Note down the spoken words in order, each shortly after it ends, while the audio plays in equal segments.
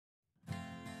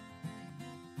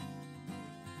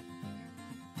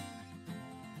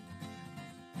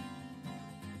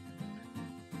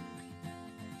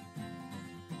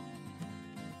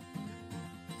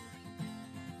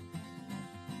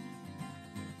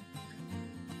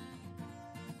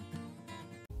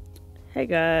Hey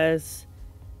guys,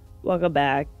 welcome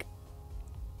back.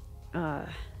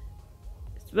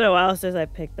 It's been a while since I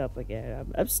picked up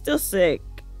again. I'm still sick,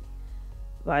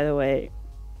 by the way,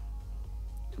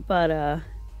 but I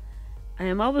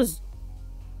am almost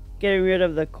getting rid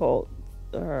of the cold.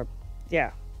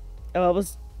 Yeah, I'm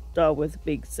almost done with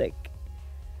being sick.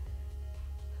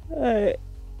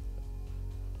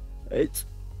 It's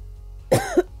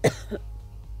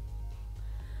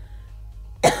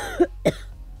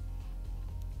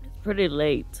pretty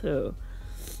late too.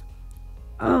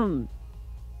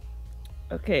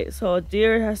 Okay, so a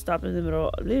deer has stopped in the middle.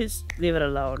 Please leave it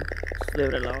alone. Just leave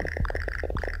it alone.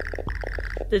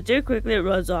 The deer quickly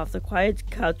runs off. The quiet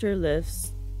counter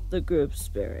lifts the group's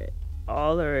spirit.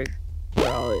 All are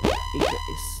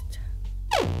increased.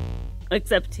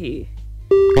 Except he.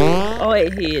 Oh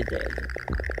wait, he did.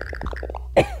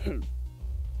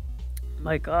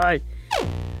 My god.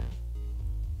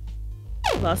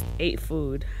 Lost 8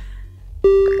 food.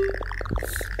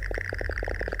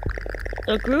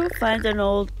 The group finds an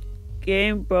old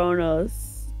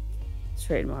Gamebronus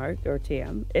trademark, or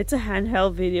TM. It's a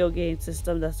handheld video game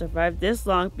system that survived this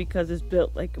long because it's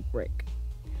built like a brick.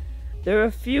 There are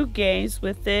a few games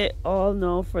with it, all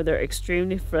known for their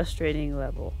extremely frustrating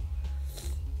level.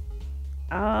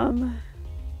 How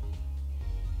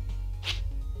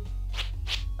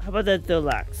about the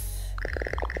deluxe?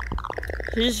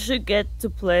 You should get to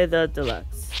play the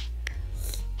deluxe.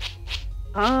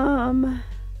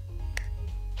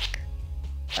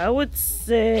 I would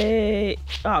say,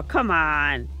 oh, come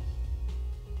on.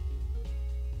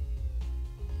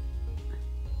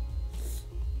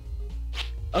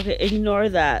 Okay, ignore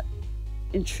that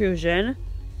intrusion.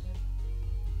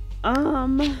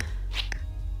 I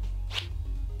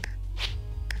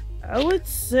would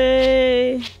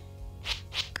say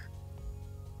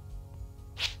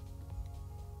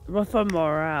for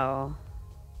morale.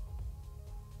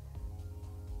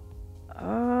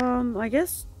 I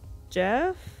guess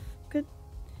Jeff could.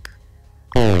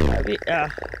 Maybe,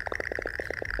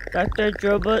 Dr.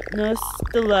 Gamebronus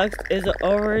Deluxe is an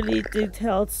overly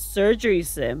detailed surgery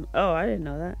sim. Oh, I didn't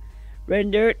know that.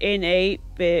 Rendered in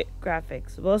 8-bit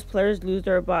graphics. Most players lose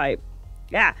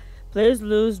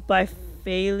by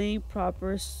failing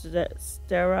proper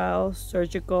sterile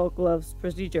surgical gloves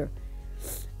procedure.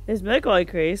 His medical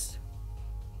increase.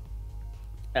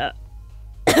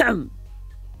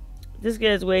 This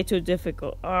game is way too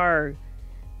difficult.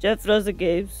 Jeff throws the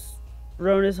game's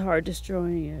Ron is hard,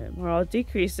 destroying it. Morale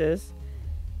decreases.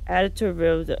 Added to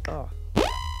remove the. Oh.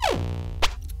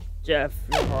 Jeff,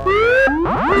 you're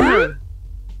hard.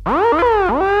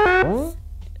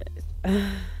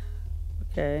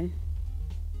 Okay.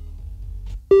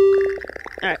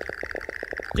 Alright.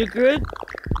 The group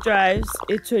drives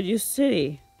into a new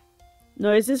city.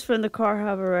 Noises from the car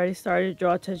have already started to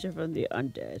draw attention from the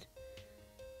undead.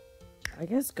 I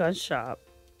guess gun shop.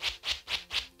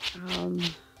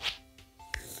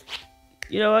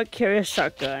 You know what? Carry a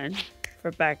shotgun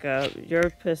for backup. Your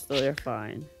pistol, you're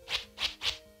fine.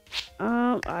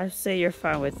 I say you're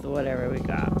fine with whatever we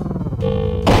got.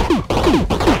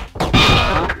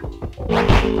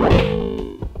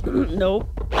 Nope.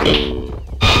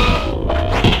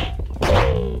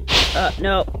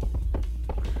 Nope.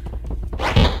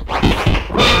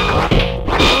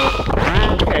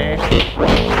 Okay.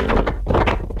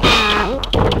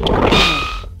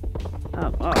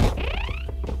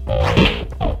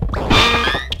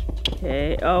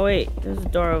 Okay. Oh wait, there's a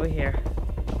door over here.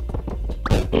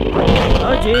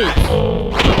 Oh jeez.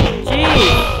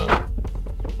 Jeez.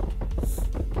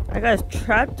 I got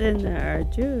trapped in there.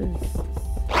 Jeez.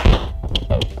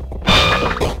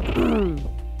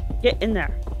 Get in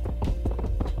there.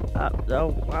 Oh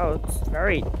wow, it's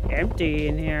very empty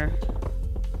in here.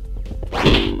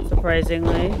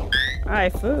 Surprisingly.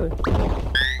 Alright, food.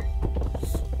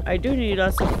 I do need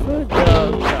lots of food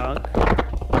though, dog.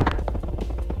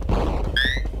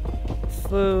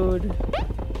 Food.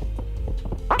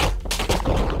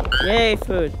 Yay,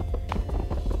 food.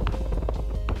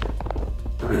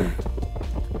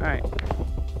 Alright.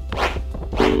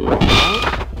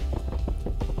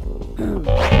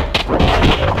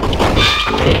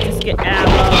 Just get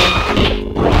ammo.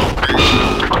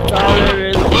 That's all we're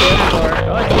really good for.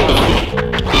 Oh, geez.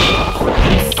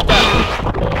 I'm stuck.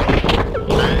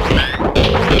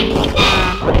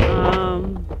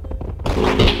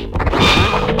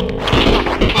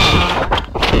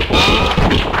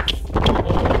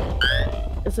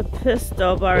 It's a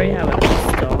pistol, but I already have a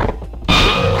pistol.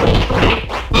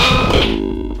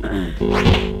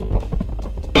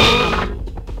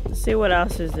 Let's see what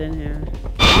else is in here.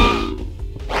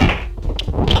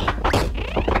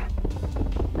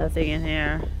 Nothing in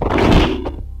here.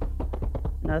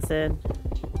 Nothing.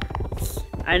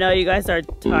 I know you guys are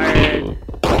tired.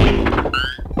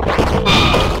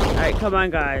 Alright, come on,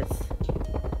 guys.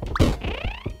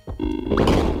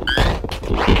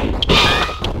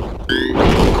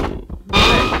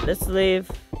 Alright, let's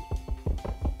leave.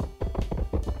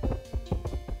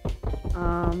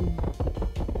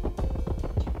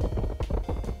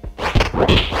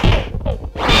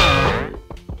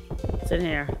 It's in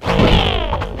here.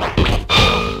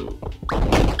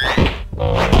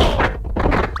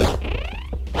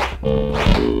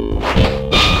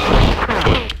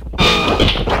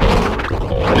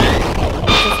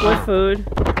 Just more food.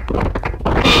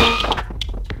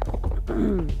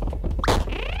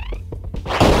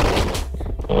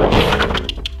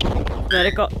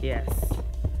 Medical, yes.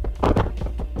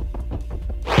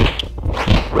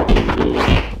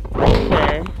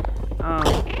 Okay.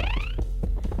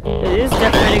 It is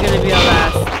definitely gonna be our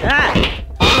last. Ah!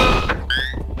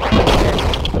 Okay.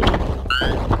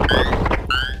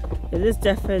 It is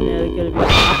definitely gonna be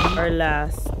our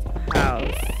last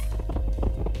house.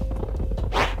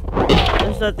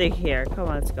 There's nothing here. Come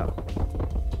on, let's go.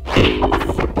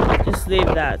 Just leave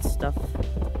that stuff.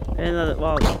 And another,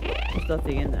 well, there's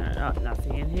nothing in there.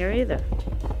 Nothing in here either.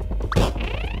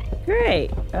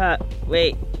 Great.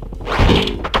 Wait.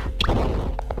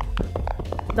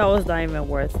 That was not even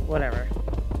worth whatever.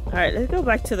 Alright, let's go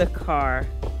back to the car.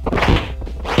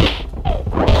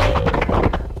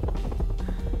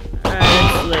 Alright,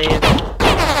 let's leave.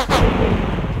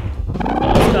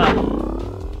 Let's go.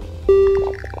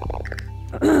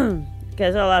 Okay,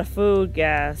 there's a lot of food,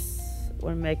 gas,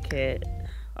 one med kit.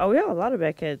 Oh, we have a lot of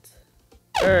med kits.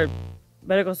 Or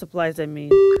medical supplies, I mean.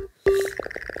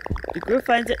 The group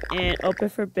finds it and open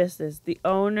for business. The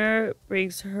owner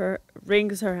rings her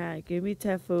hand. Give me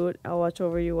 10 food. I'll watch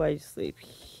over you while you sleep.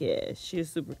 Yeah, she's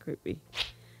super creepy.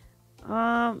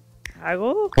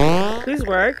 Haggle? Please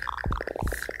work.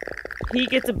 He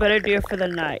gets a better deal for the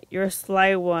night. You're a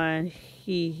sly one.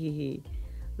 He.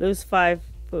 Lose 5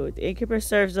 food. The innkeeper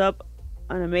serves up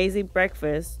an amazing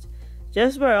breakfast.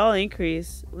 Just for all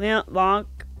increase. Lonk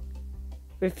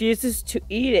refuses to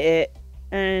eat it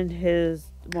and his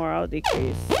morale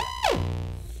decrease.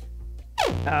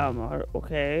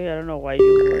 Okay, I don't know why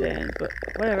you wouldn't, but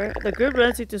whatever. The group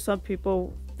runs into some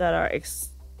people that are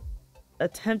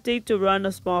attempting to run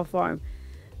a small farm.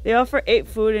 They offer 8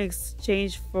 food in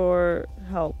exchange for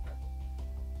help.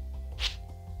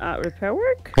 Repair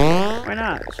work? Why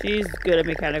not? She's good at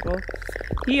mechanical.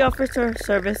 He offers her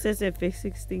services in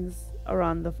fixing things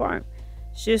around the farm.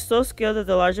 She is so skilled that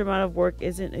the large amount of work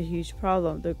isn't a huge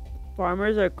problem. The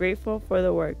farmers are grateful for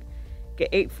the work. Get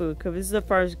 8 food. Convince the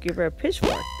farmers to give her a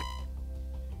pitchfork.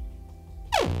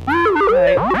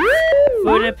 Right.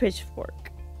 Food and a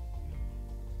pitchfork.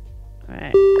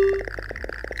 Alright.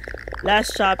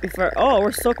 Last shot before. Oh,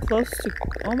 we're so close to.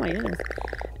 Oh my goodness.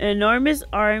 An enormous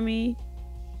army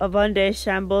of undead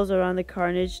shambles around the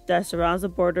carnage that surrounds the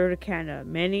border of Canada.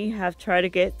 Many have tried to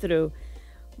get through.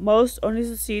 Most only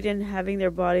succeed in having their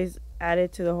bodies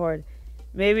added to the horde.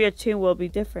 Maybe your team will be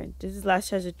different. This is last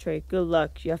chance to trade. Good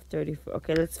luck. You have 34.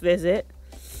 Okay, let's visit.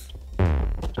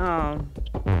 Okay,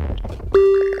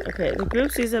 the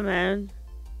group sees a man.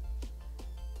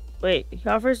 Wait, he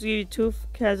offers to give you 2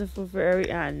 cans of food for every.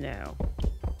 No.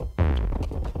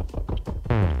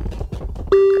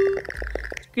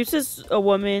 Group sees a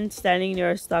woman standing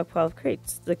near a stockpile of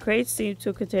crates. The crates seem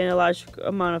to contain a large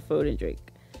amount of food and drink.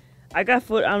 I got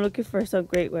food. I'm looking for some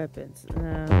great weapons.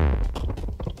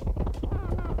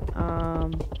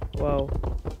 Whoa.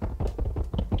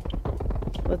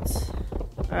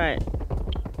 Alright.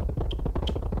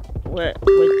 What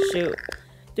shoot?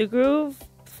 The group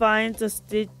finds a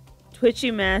twitchy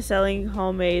man selling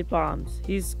homemade bombs.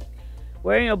 He's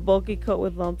wearing a bulky coat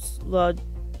with lumps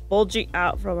bulging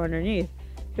out from underneath.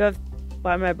 You have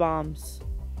buy my bombs.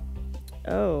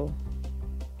 Oh.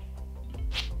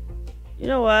 You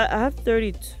know what? I have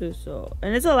 32, so.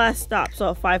 And it's the last stop,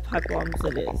 so 5 pipe bombs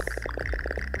it is.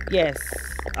 Yes.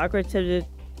 Awkward attempted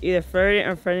either flirting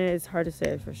or friendly. It's hard to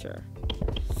say for sure.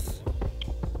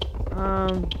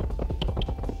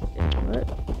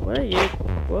 What are you?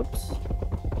 Whoops.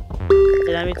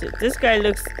 Did I mean to? This guy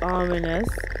looks ominous.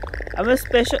 I'm a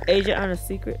special agent on a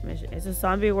secret mission. It's a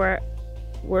zombie war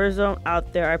zone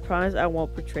out there. I promise I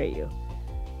won't betray you.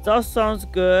 It all sounds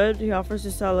good. He offers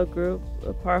to sell a group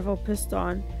a powerful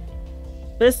pistol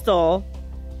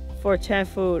for 10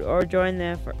 food, or join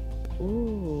them for.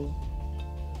 Ooh.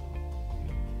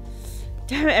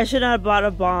 Damn it! I should not have bought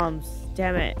a bombs.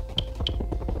 Damn it.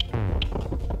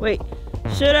 Wait.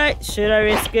 Should I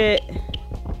risk it?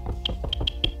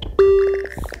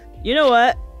 You know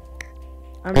what?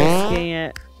 I'm risking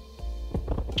it.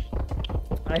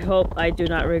 I hope I do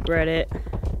not regret it.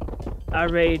 I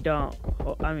really don't.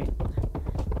 Oh, I mean,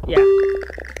 yeah.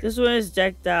 This one is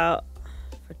decked out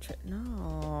for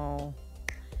no.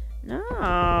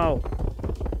 No.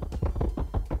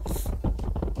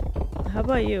 How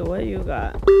about you? What do you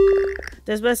got?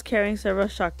 This best carrying several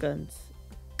shotguns.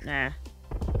 Nah.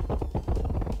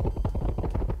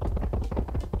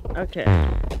 Okay.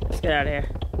 Let's get out of here.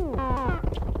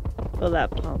 Fill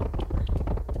that pump.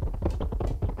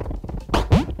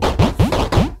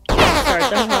 Start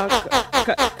the hook.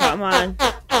 Come on.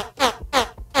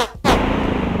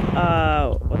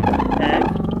 What the heck?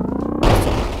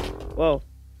 Whoa.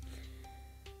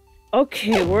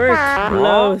 Okay, we're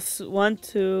close. 1,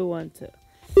 2, 1, 2.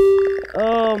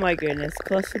 Oh my goodness,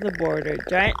 close to the border.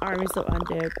 Giant armies of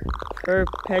undead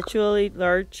perpetually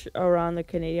lurch around the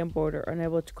Canadian border,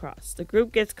 unable to cross. The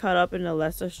group gets caught up in a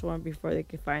lesser storm before they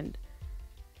can find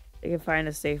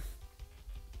a safe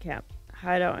camp.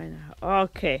 Hideout and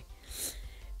okay.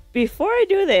 Before I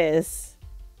do this,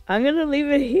 I'm gonna leave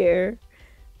it here.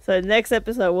 So next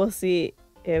episode we'll see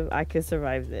if I can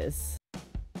survive this.